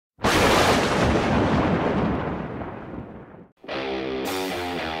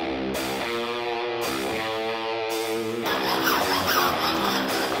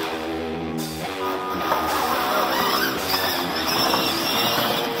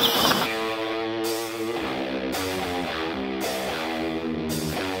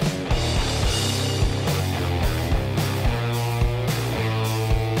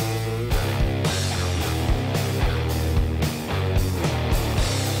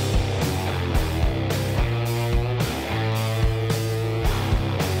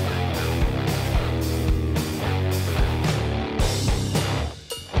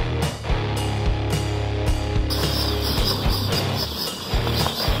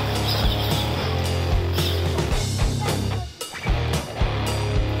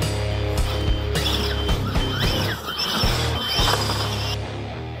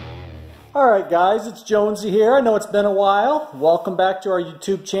Alright guys, it's Jonesy here. I know it's been a while. Welcome back to our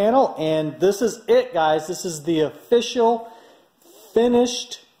YouTube channel, and this is it guys. This is the official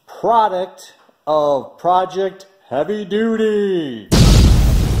finished product of Project Heavy Duty.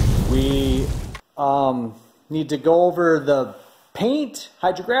 We need to go over the paint,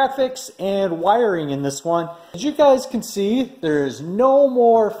 hydrographics, and wiring in this one. As you guys can see, there's no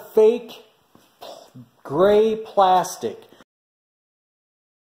more fake gray plastic.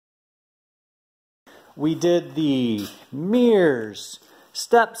 We did the mirrors,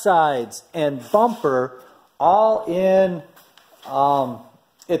 step sides, and bumper all in,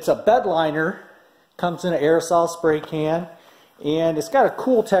 it's a bed liner, comes in an aerosol spray can, and it's got a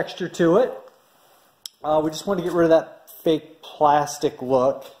cool texture to it. We just want to get rid of that fake plastic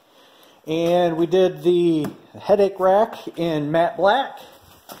look. And we did the headache rack in matte black.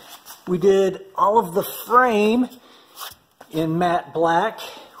 We did all of the frame in matte black.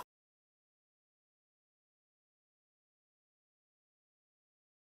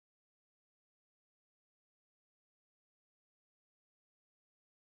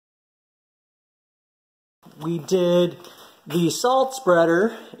 We did the salt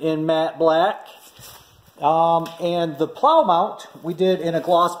spreader in matte black, and the plow mount we did in a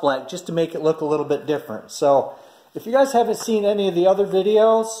gloss black just to make it look a little bit different. So if you guys haven't seen any of the other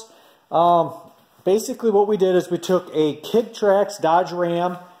videos, basically what we did is we took a Kid Trax Dodge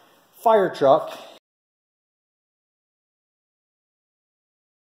Ram fire truck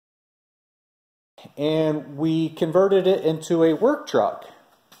and we converted it into a work truck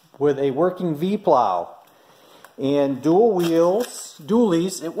with a working V-plow. And dual wheels,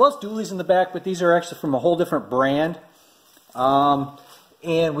 dualies. It was dualies in the back, but these are actually from a whole different brand.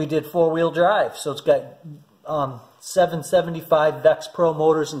 And we did four-wheel drive. So it's got 775 Vex Pro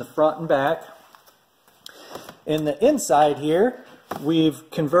motors in the front and back. In the inside here, we've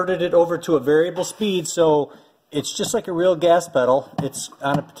converted it over to a variable speed. So it's just like a real gas pedal. It's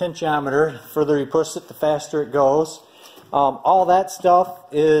on a potentiometer. The further you push it, the faster it goes. All that stuff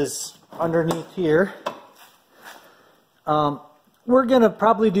is underneath here. We're going to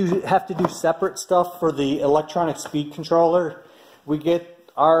probably have to do separate stuff for the electronic speed controller. We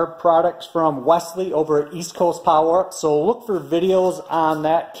get our products from Wesley over at East Coast Power Up, so look for videos on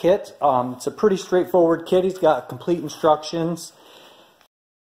that kit. It's a pretty straightforward kit. He's got complete instructions.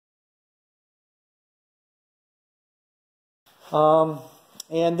 And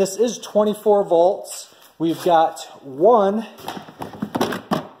this is 24 volts. We've got one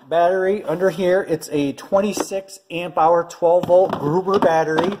battery under here. It's a 26 amp hour 12 volt Gruber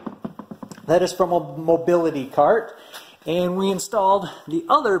battery. That is from a mobility cart. And we installed the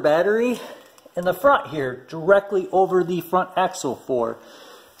other battery in the front here, directly over the front axle for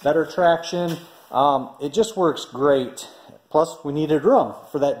better traction. It just works great. Plus we needed room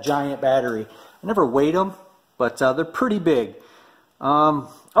for that giant battery. I never weighed them, but they're pretty big.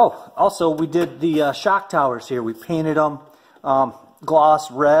 Oh, also we did the shock towers here. We painted them gloss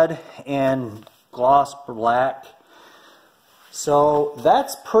red and gloss black. So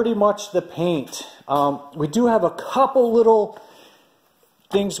that's pretty much the paint. We do have a couple little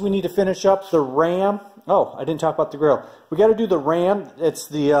things we need to finish up. The ram. Oh, I didn't talk about the grill. We got to do the ram. It's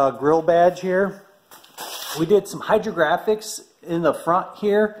the grill badge here. We did some hydrographics in the front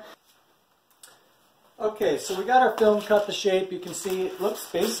here. Okay, so we got our film cut to shape. You can see it looks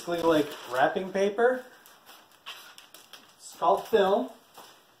basically like wrapping paper. It's called film,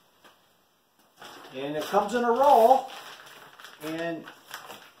 and it comes in a roll, and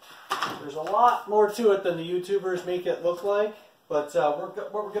there's a lot more to it than the YouTubers make it look like, but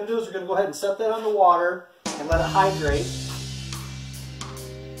what we're going to do is we're going to go ahead and set that on the water and let it hydrate.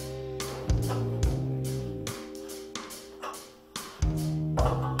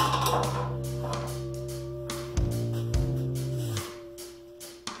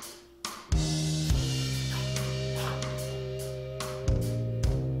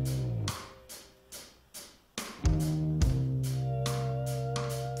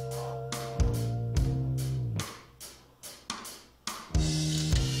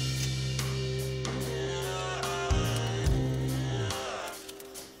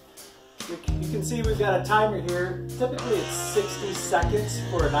 You can see we've got a timer here. Typically it's 60 seconds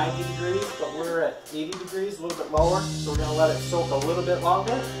for a 90 degrees, but we're at 80 degrees, a little bit lower, so we're going to let it soak a little bit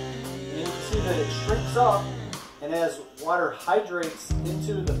longer. And you can see that it shrinks up, and as water hydrates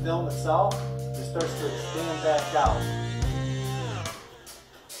into the film itself, it starts to expand back out.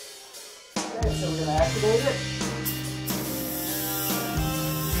 Okay, so we're going to activate it.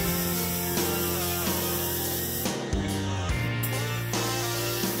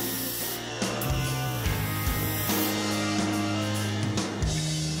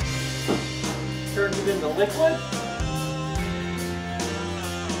 liquid.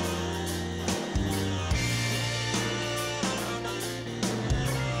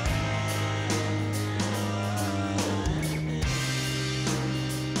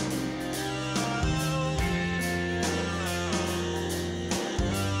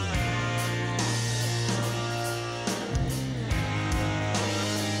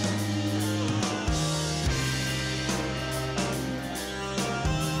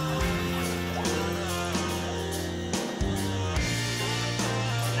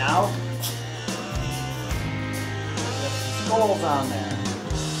 Now, skulls on there.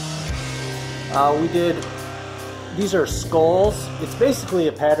 We did, these are skulls. It's basically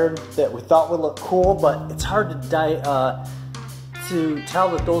a pattern that we thought would look cool, but it's hard to tell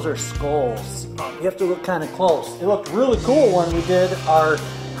that those are skulls. You have to look kind of close. It looked really cool when we did our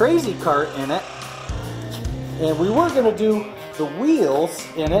crazy cart in it. And we were going to do the wheels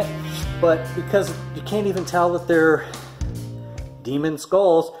in it, but because you can't even tell that they're demon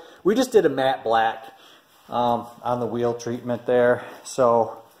skulls, we just did a matte black on the wheel treatment there.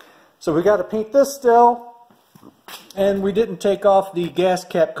 So we got to paint this still, and we didn't take off the gas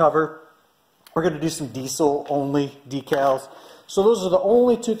cap cover. We're going to do some diesel only decals. So those are the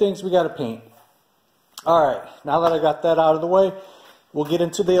only two things we got to paint. Alright, now that I got that out of the way, we'll get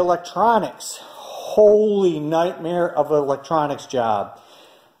into the electronics. Holy nightmare of an electronics job.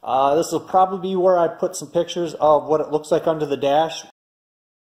 This will probably be where I put some pictures of what it looks like under the dash.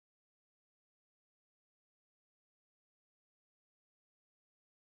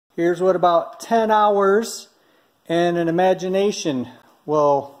 Here's what about 10 hours and an imagination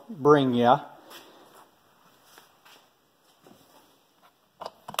will bring you.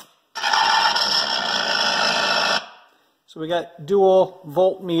 So we got dual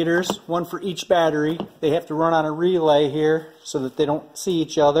voltmeters, one for each battery. They have to run on a relay here so that they don't see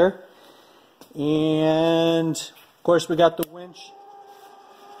each other. And of course we got the winch.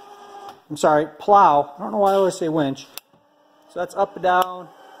 I'm sorry, plow. I don't know why I always say winch. So that's up and down.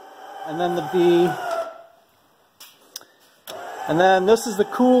 And then the B. And then this is the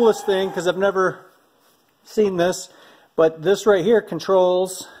coolest thing because I've never seen this. But this right here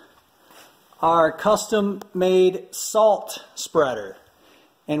controls our custom made salt spreader,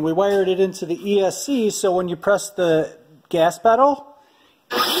 and we wired it into the ESC, so when you press the gas pedal,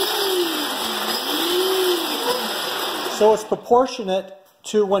 so it's proportionate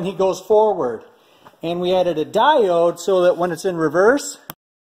to when he goes forward. And we added a diode so that when it's in reverse,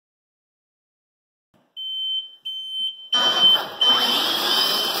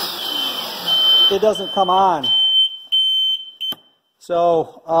 it doesn't come on.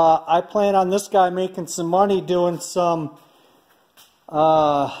 So I plan on this guy making some money doing some,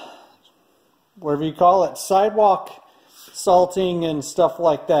 whatever you call it, sidewalk salting and stuff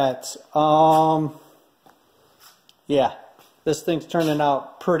like that. Yeah, this thing's turning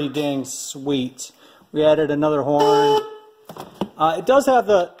out pretty dang sweet. We added another horn. It does have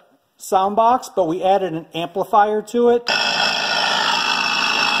the sound box, but we added an amplifier to it.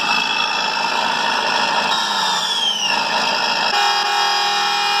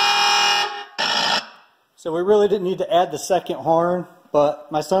 So we really didn't need to add the second horn,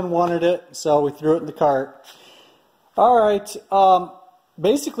 but my son wanted it, so we threw it in the cart. Alright,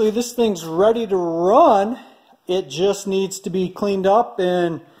 basically this thing's ready to run. It just needs to be cleaned up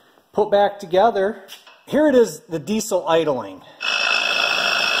and put back together. Here it is, the diesel idling.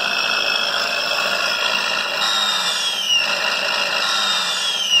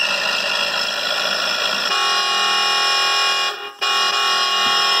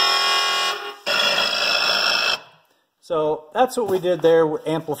 So that's what we did there, we're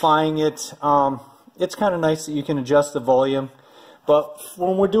amplifying it. It's kind of nice that you can adjust the volume. But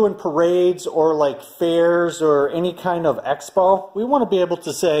when we're doing parades or like fairs or any kind of expo, we want to be able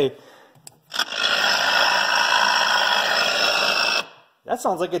to say, that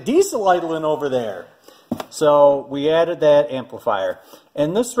sounds like a diesel idling over there. So we added that amplifier.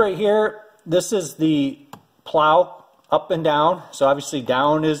 And this right here, this is the plow up and down. So obviously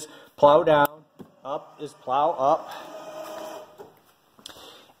down is plow down, up is plow up.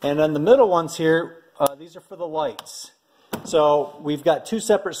 And then the middle ones here, these are for the lights. So we've got two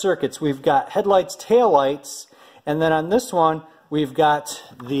separate circuits. We've got headlights, taillights, and then on this one we've got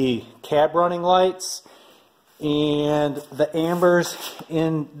the cab running lights and the ambers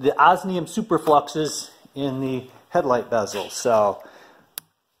in the osmium superfluxes in the headlight bezel. So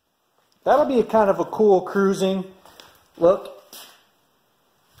that'll be a kind of a cool cruising look.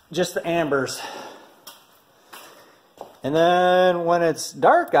 Just the ambers. And then when it's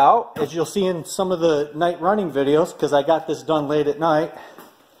dark out, as you'll see in some of the night running videos, because I got this done late at night,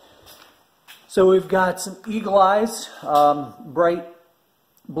 So we've got some Eagle Eyes, bright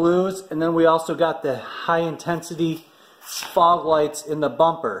blues, and then we also got the high intensity fog lights in the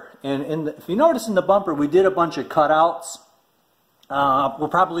bumper. And if you notice in the bumper, we did a bunch of cutouts. We'll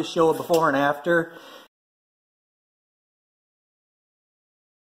probably show a before and after.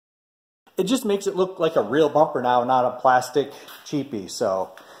 It just makes it look like a real bumper now, not a plastic cheapie.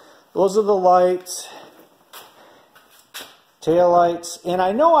 So those are the lights, tail lights, and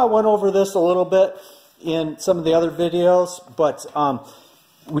I know I went over this a little bit in some of the other videos, but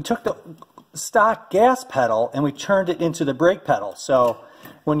we took the stock gas pedal and we turned it into the brake pedal. So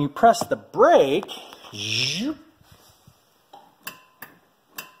when you press the brake, the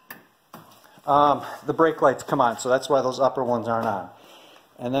brake lights come on. So that's why those upper ones aren't on.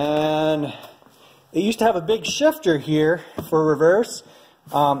 And then it used to have a big shifter here for reverse.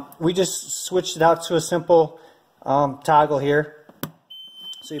 We just switched it out to a simple toggle here.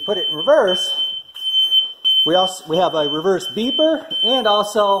 So you put it in reverse. We have a reverse beeper and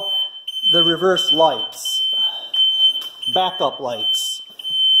also the reverse lights, backup lights.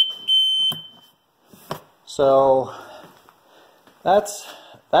 So that's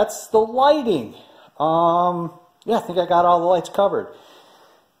the lighting. Yeah, I think I got all the lights covered.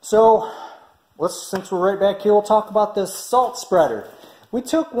 So since we're right back here, we'll talk about this salt spreader. We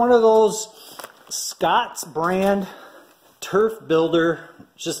took one of those Scott's brand turf builder,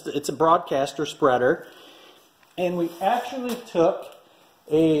 it's a broadcaster spreader, and we actually took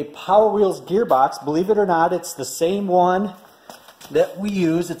a powerwheels gearbox. Believe it or not, it's the same one that we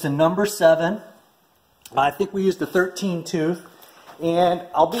use. It's a number 7. I think we used a 13 tooth, and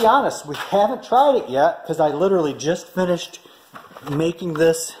I'll be honest, we haven't tried it yet because I literally just finished making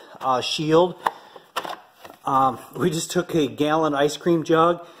this shield. We just took a gallon ice cream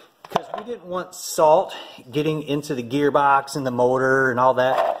jug because we didn't want salt getting into the gearbox and the motor and all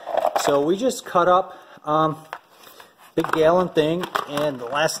that. So we just cut up big gallon thing, and the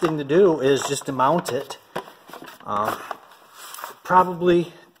last thing to do is just to mount it.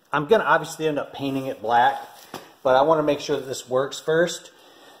 Probably, I'm going to obviously end up painting it black, but I want to make sure that this works first.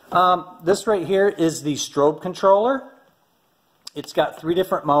 This right here is the Strobe Controller. It's got 3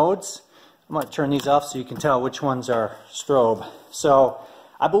 different modes. I'm going to turn these off so you can tell which ones are strobe. So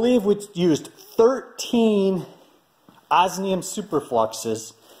I believe we used 13 osmium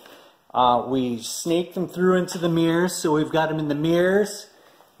superfluxes. We snaked them through into the mirrors, so we've got them in the mirrors.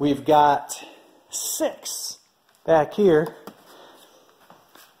 We've got 6 back here.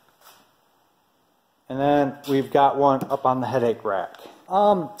 And then we've got one up on the headache rack.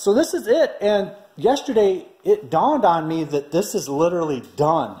 So this is it, and yesterday it dawned on me that this is literally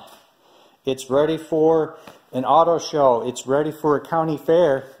done. It's ready for an auto show. It's ready for a county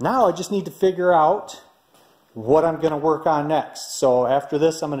fair. Now I just need to figure out what I'm going to work on next. So after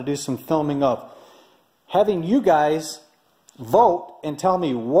this, I'm going to do some filming of having you guys vote and tell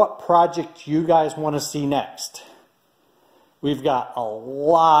me what project you guys want to see next. We've got a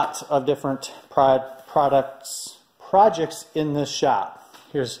lot of different projects in this shop.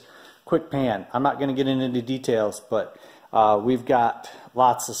 Here's a quick pan. I'm not going to get into details, but we've got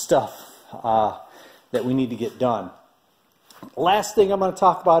lots of stuff that we need to get done. Last thing I'm going to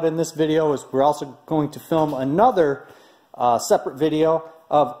talk about in this video is we're also going to film another separate video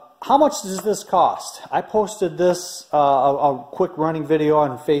of how much does this cost. I posted this, a quick running video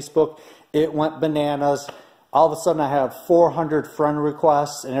on Facebook. It went bananas. All of a sudden I have 400 friend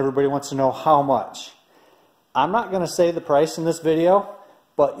requests and everybody wants to know how much. I'm not going to say the price in this video,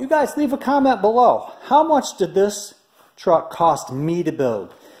 but you guys leave a comment below. How much did this truck cost me to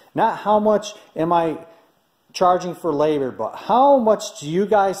build? Not how much am I charging for labor, but how much do you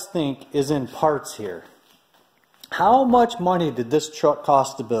guys think is in parts here? How much money did this truck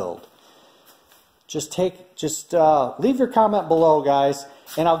cost to build? Just leave your comment below, guys,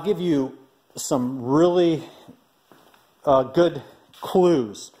 and I'll give you some really good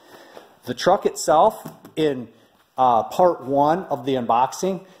clues. The truck itself, in part 1 of the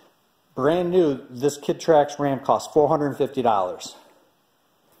unboxing, brand new, this Kid Trax Ram cost $450.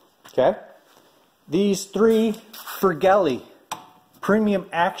 Okay? These 3 Fergelli premium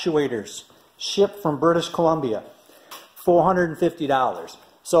actuators shipped from British Columbia, $450.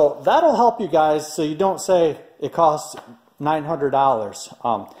 So that'll help you guys so you don't say it costs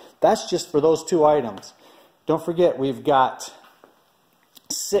 $900. That's just for those 2 items. Don't forget, we've got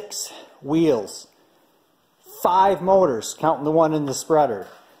 6 wheels, 5 motors, counting the one in the spreader.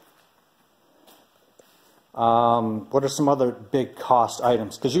 What are some other big cost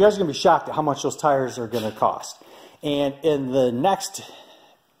items? Because you guys are going to be shocked at how much those tires are going to cost. And in the next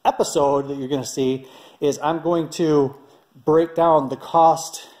episode that you're going to see is I'm going to break down the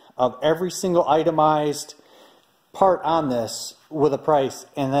cost of every single itemized part on this with a price,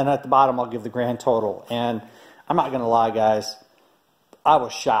 and then at the bottom I'll give the grand total. And I'm not gonna lie, guys, I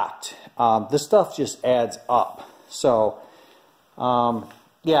was shocked. This stuff just adds up. So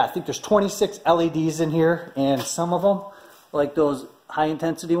yeah, I think there's 26 LEDs in here, and some of them, like those high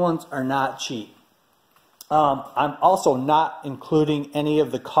intensity ones, are not cheap. I'm also not including any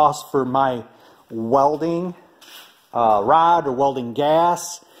of the costs for my welding rod or welding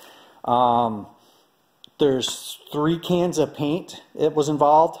gas. There's 3 cans of paint it was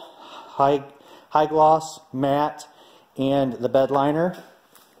involved, high gloss, matte, and the bed liner.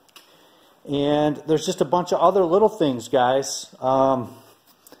 And there's just a bunch of other little things, guys.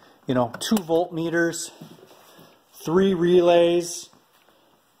 You know, 2 voltmeters, 3 relays,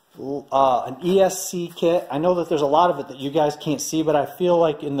 an ESC kit. I know that there's a lot of it that you guys can't see, but I feel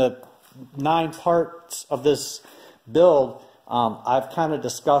like in the 9 parts of this build, I've kind of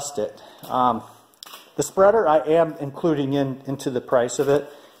discussed it. The spreader I am including into the price of it.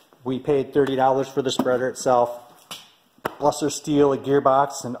 We paid $30 for the spreader itself. Lesser steel, a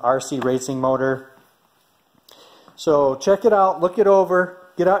gearbox, an RC racing motor. So check it out, look it over,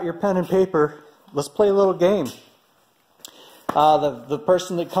 get out your pen and paper. Let's play a little game. The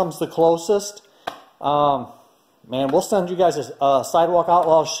person that comes the closest, man, we'll send you guys a Sidewalk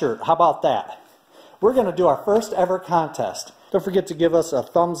Outlaws shirt. How about that? We're going to do our first ever contest. Don't forget to give us a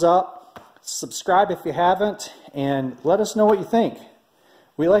thumbs up, subscribe if you haven't, and let us know what you think.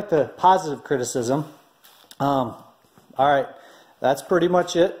 We like the positive criticism. Alright, that's pretty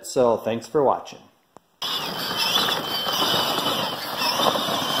much it, so thanks for watching.